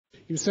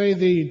You say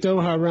the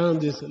Doha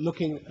round is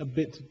looking a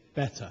bit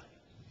better.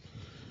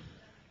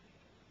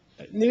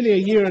 Nearly a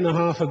year and a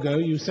half ago,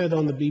 you said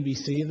on the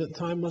BBC that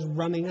time was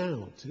running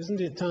out.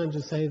 Isn't it time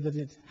to say that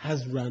it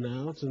has run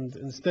out, and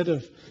instead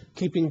of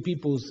keeping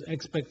people's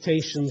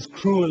expectations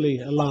cruelly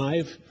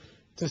alive,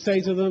 to say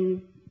to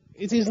them,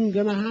 it isn't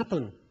going to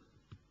happen?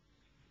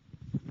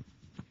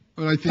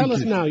 Well, I think Tell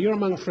us now. You're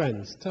among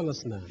friends. Tell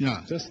us now.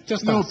 Yeah.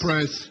 Just no us.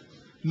 press,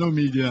 no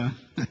media.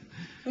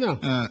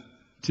 No.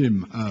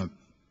 Tim,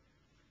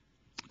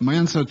 my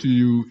answer to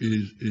you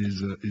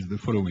is the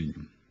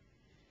following.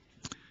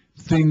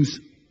 Things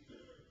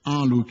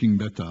are looking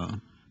better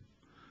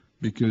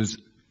because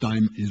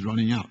time is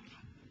running out.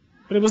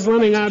 But it was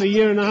running out a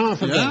year and a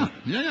half ago.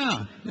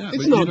 Yeah.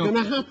 It's not going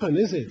to happen,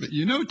 is it? But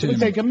you know, Tim, it'll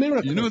take a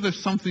miracle. You know,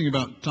 there's something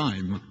about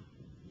time.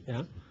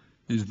 Yeah.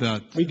 Is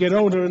that we get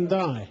older and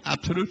die.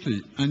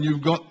 Absolutely, and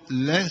you've got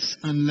less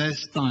and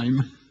less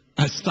time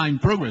as time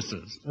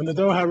progresses. And the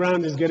Doha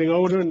round is getting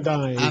older and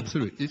dying.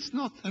 Absolutely, it's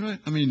not.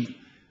 I mean,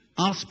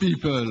 ask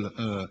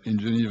people in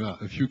Geneva,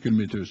 a few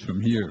kilometers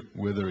from here,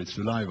 whether it's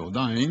alive or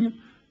dying.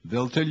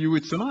 They'll tell you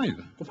it's alive.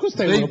 Of course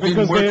they will,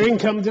 because their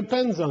income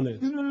depends on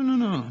it.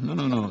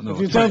 No.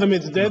 If you tell them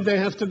it's dead, they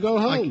have to go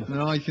home.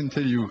 I can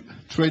tell you,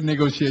 trade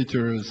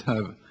negotiators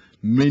have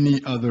many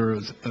other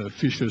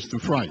fishes to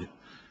fry.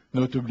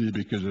 Notably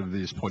because of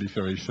this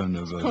proliferation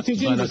of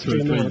cottage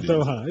industry now,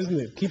 Doha, isn't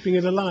it? Keeping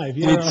it alive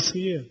year after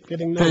year,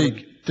 getting nowhere.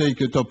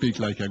 Take a topic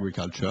like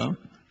agriculture.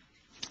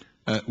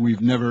 We've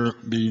never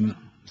been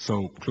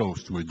so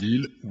close to a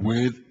deal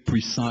with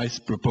precise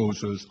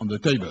proposals on the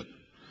table.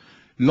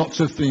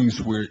 Lots of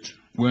things which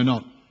were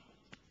not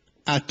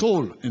at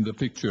all in the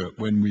picture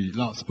when we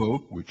last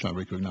spoke, which I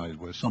recognize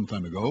was some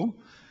time ago,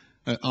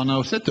 are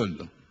now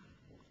settled.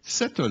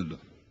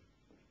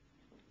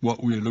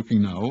 What we are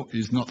looking now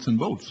is nuts and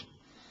bolts.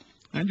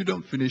 And you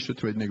don't finish the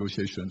trade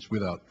negotiations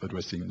without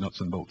addressing nuts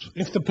and bolts.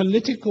 If the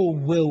political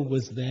will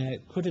was there,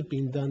 it could have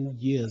been done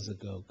years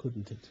ago,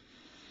 couldn't it?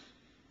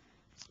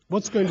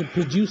 What's going to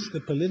produce the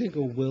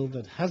political will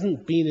that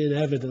hasn't been in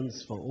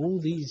evidence for all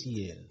these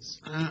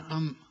years?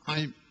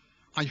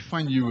 I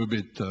find you a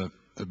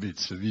bit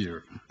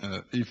severe.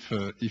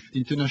 If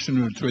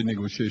international trade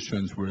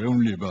negotiations were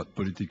only about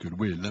political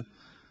will,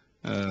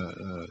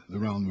 the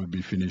round would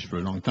be finished for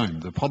a long time.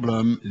 The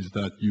problem is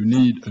that you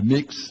need a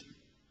mix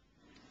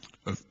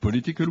of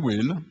political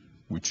will,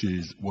 which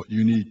is what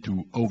you need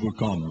to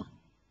overcome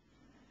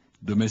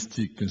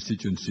domestic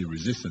constituency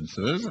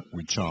resistances,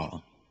 which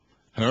are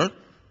hurt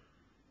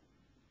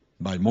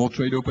by more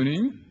trade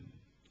opening,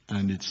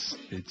 and it's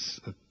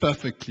a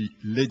perfectly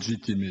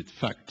legitimate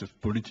fact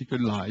of political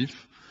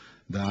life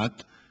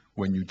that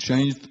when you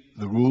change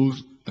the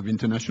rules of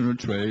international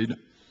trade,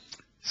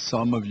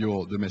 some of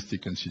your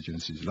domestic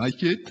constituencies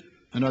like it,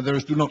 and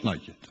others do not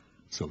like it.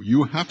 So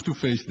you have to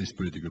face this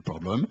political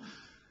problem,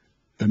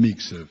 a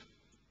mix of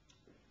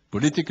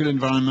political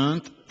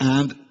environment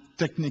and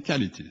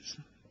technicalities.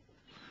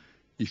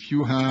 If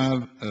you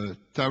have a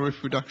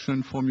tariff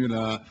reduction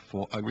formula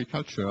for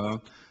agriculture,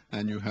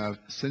 and you have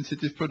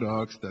sensitive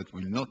products that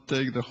will not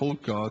take the whole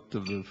cut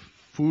of the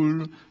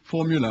full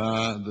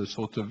formula, the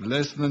sort of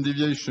less than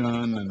deviation,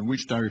 and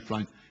which tariff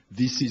line,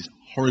 this is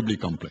horribly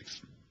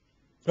complex.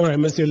 All right,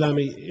 Monsieur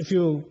Lamy, if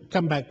you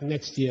come back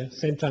next year,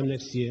 same time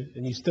next year,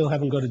 and you still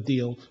haven't got a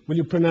deal, will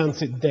you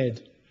pronounce it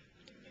dead?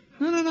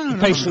 No.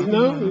 Patient,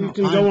 no? You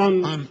can go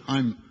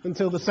on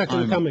until the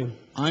second coming.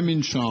 I'm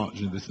in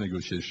charge in this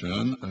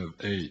negotiation of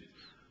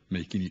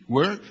making it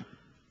work,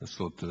 a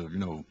sort of,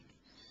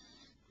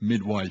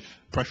 midwife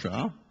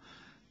pressure,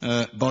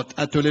 but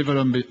at a level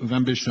of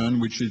ambition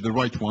which is the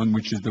right one,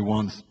 which is the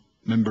ones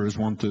members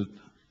wanted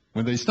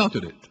when they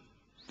started it.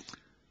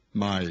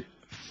 My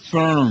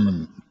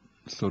firm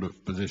sort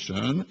of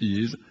position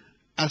is,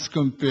 as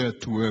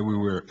compared to where we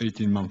were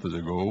 18 months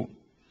ago,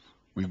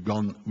 we've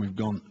gone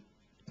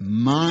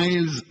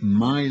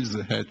miles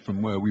ahead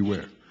from where we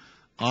were.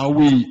 Are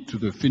we to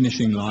the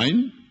finishing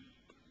line?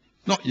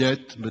 Not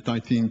yet, but I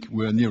think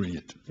we're nearing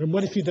it. And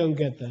what if you don't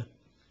get there?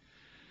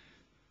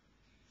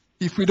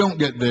 If we don't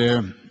get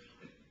there,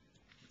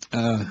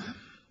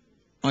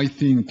 I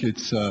think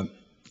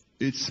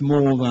it's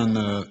more than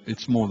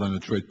a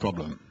trade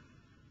problem.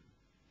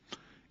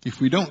 If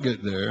we don't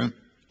get there,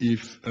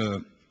 if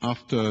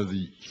after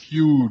the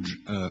huge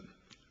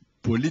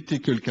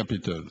political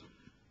capital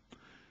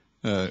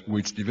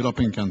which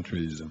developing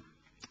countries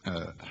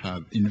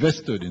have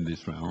invested in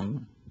this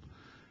round,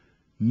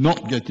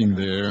 not getting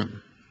there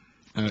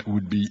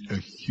would be a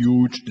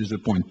huge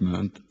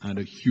disappointment and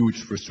a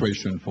huge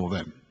frustration for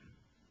them.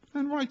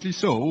 And rightly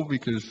so,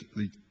 because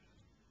the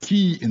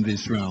key in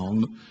this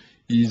round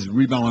is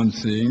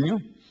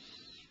rebalancing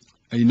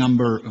a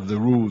number of the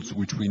rules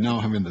which we now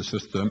have in the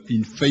system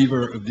in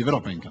favor of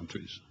developing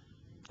countries.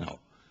 Now,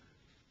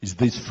 is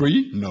this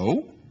free?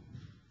 No.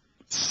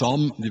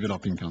 Some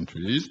developing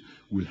countries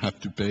will have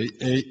to pay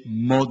a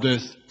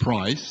modest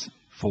price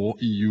for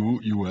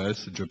EU,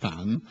 US,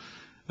 Japan,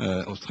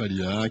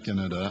 Australia,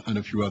 Canada, and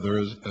a few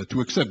others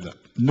to accept that,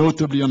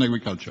 notably on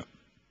agriculture.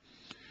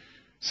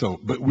 So,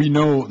 but we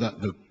know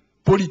that the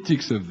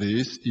politics of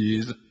this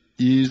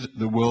is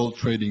the World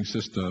Trading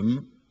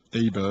System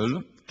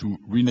able to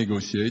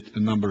renegotiate a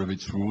number of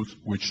its rules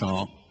which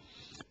are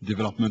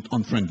development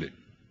unfriendly?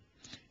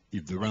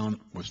 If the round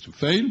was to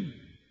fail,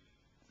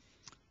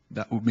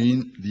 that would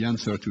mean the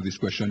answer to this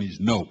question is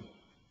no.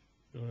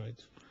 All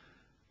right.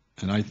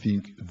 And I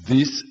think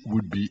this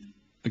would be,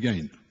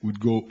 again, would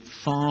go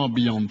far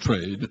beyond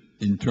trade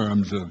in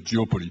terms of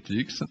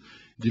geopolitics.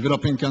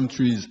 Developing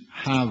countries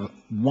have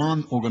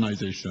one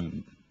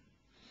organization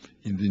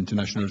in the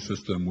international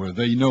system where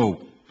they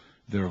know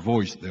their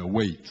voice, their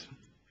weight,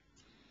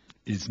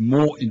 is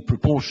more in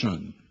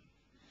proportion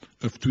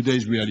of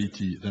today's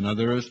reality than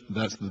others.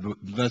 That's the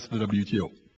WTO.